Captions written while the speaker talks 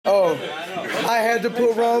Yo, I had to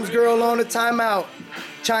put Rome's girl on a timeout.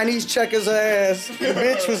 Chinese checkers her ass. The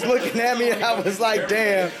bitch was looking at me and I was like,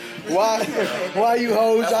 damn, why you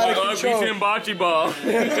hoes out of control? Beat you in bocce ball.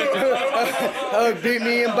 Beat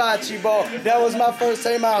me in bocce ball. That was my first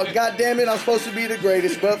time out. God damn it, I'm supposed to be the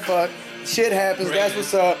greatest, but fuck. Shit happens, that's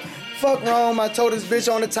what's up. Fuck Rome, I told this bitch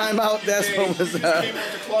on the timeout, that's what was up.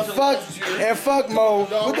 Fuck Mo.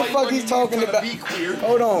 What the fuck he's talking about?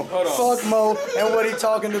 Hold on. Fuck Mo and what he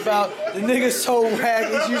talking about. The nigga's so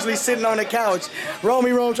whack, he's usually sitting on the couch. Rome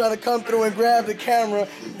trying to come through and grab the camera,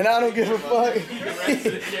 and I don't give a fuck.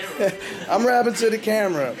 I'm rapping to the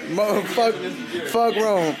camera. Fuck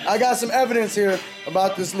Rome. I got some evidence here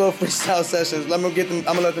about this little freestyle session. I'm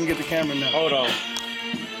gonna let them get the camera now. Hold on.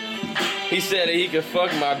 He said that he could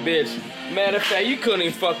fuck my bitch. Matter of fact, you couldn't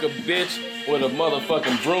even fuck a bitch with a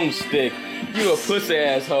motherfucking broomstick. You a pussy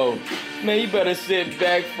asshole. Man, you better sit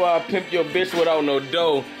back before I pimp your bitch without no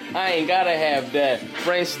dough. I ain't gotta have that.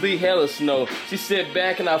 Rain, sleet, hell or snow. She sit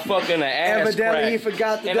back and I fuck in her ass Evidently crack. he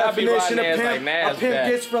forgot the and definition of pimp. Like a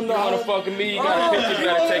pimp gets from the You wanna fuck with me, you gotta picture, you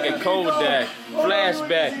gotta take a Kodak.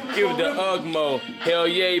 Flashback, give it the Ugmo. Hell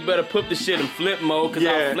yeah, you better put the shit in flip mode, cause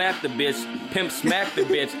I'll flap the bitch, pimp smack the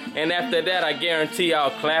bitch, and after that I guarantee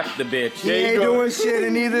I'll clap the bitch. He ain't doing shit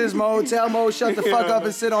and neither is Mo. Tell Mo shut the fuck up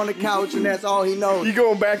and sit on the couch and that's all he knows. You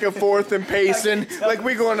going back and forth and pacing like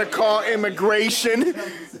we going to call immigration.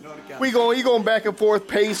 You going back and forth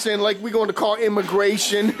pacing like we going to call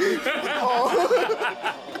immigration.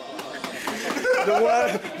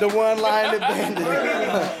 The one-line bandit.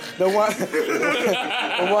 The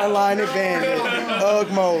one-line bandit.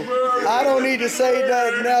 Ugmo. I don't need to say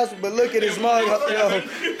nothing else, but look at his mug. Yo,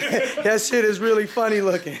 that shit is really funny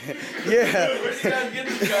looking. Yeah.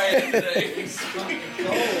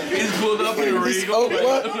 He's pulled up in the Regal. Oh,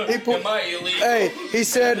 what? He pulled. Hey, he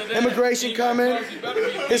said immigration coming.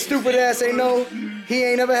 His stupid ass ain't know. He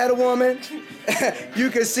ain't never had a woman.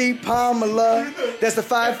 You can see Pamela. That's the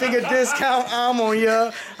 5-finger discount. I'm on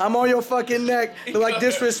ya. I'm on your fucking neck. Look like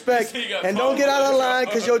disrespect. And don't get out of line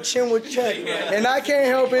because your chin will check. And I can't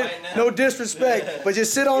help it. No disrespect. But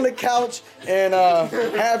just sit on the couch and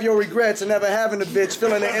have your regrets and never having a bitch,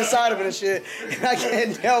 feeling the inside of it and shit. And I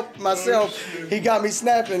can't help myself. He got me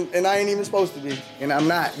snapping and I ain't even supposed to be. And I'm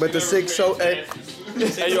not. But the 6 so. Hey,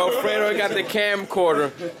 yo, Fredo got the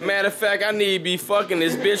camcorder. Matter of fact, I need to be fucking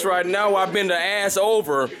this bitch right now while I bend the ass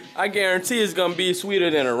over. I guarantee it's gonna be sweeter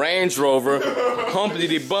than a Range Rover. Humpty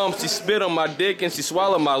the bump, she spit on my dick and she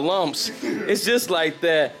swallowed my lumps. It's just like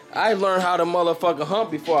that. I learned how to motherfucking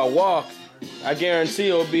hump before I walk. I guarantee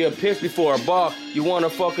it'll be a piss before a bark. You wanna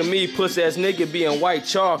fucking me, pussy ass nigga be in white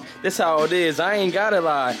chalk. That's how it is, I ain't gotta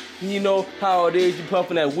lie. You know how it is, you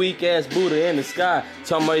puffin' that weak ass Buddha in the sky.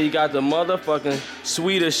 Talking about you got the motherfucking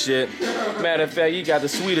sweetest shit. Matter of fact, you got the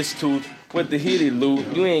sweetest tooth with the hitty loot.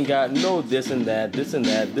 You ain't got no this and that, this and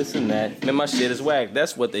that, this and that. Man, my shit is whack,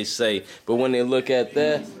 that's what they say. But when they look at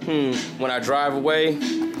that, when I drive away,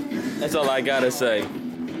 that's all I gotta say.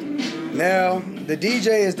 Now, the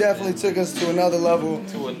DJ has definitely took us to another level.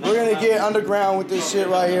 We're gonna get underground with this shit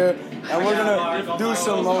right here, and we're gonna do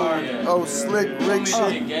some slick Rick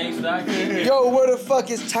shit. Yo, where the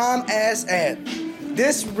fuck is Tom Ass at?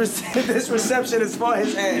 This reception is for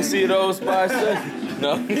his ass. You see those spots?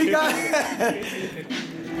 No. He got.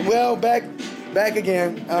 Well, back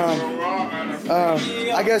again.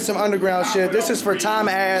 I got some underground shit. This is for Tom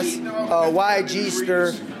Ass,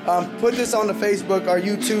 YG-ster. Put this on the Facebook or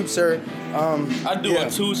YouTube, sir. I do a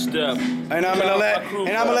two-step. And I'm gonna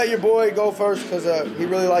let your boy go first because he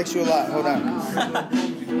really likes you a lot. Hold on.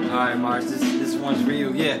 All right, Mars. This one's for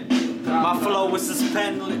you. Yeah. My flow was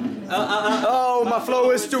suspended. Oh, my flow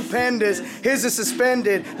is stupendous. His is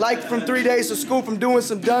suspended, like from 3 days of school from doing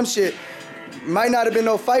some dumb shit. Might not have been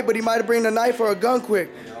no fight, but he might have bring a knife or a gun quick.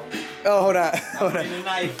 Oh, hold on. Hold on. Bring a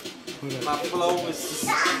knife. My flow was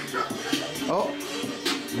suspended. Oh.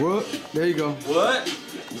 What? There you go. What?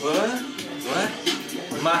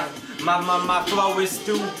 My flow is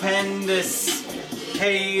stupendous.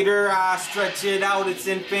 Hater, I stretch it out, it's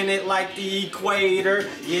infinite like the equator.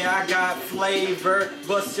 Yeah, I got flavor.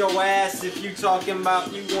 Bust your ass if you talking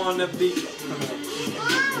about you wanna be.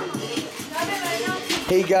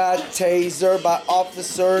 He got tasered by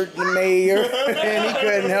Officer the Mayor, and he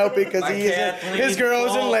couldn't help it because his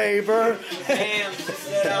girl's in labor. Damn,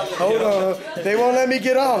 hold on, they won't let me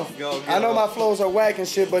get off. I know my flows are whack and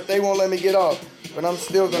shit, but they won't let me get off. But I'm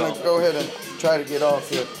still gonna go ahead and try to get off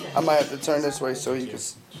here. I might have to turn this way so you can.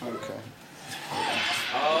 Okay.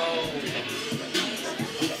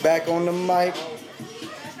 Back on the mic.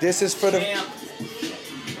 This is for the.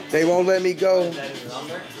 They won't let me go.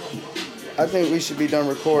 I think we should be done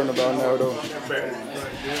recording about now, though.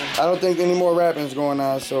 I don't think any more rapping's going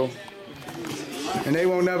on, so. And they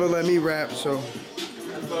won't never let me rap, so.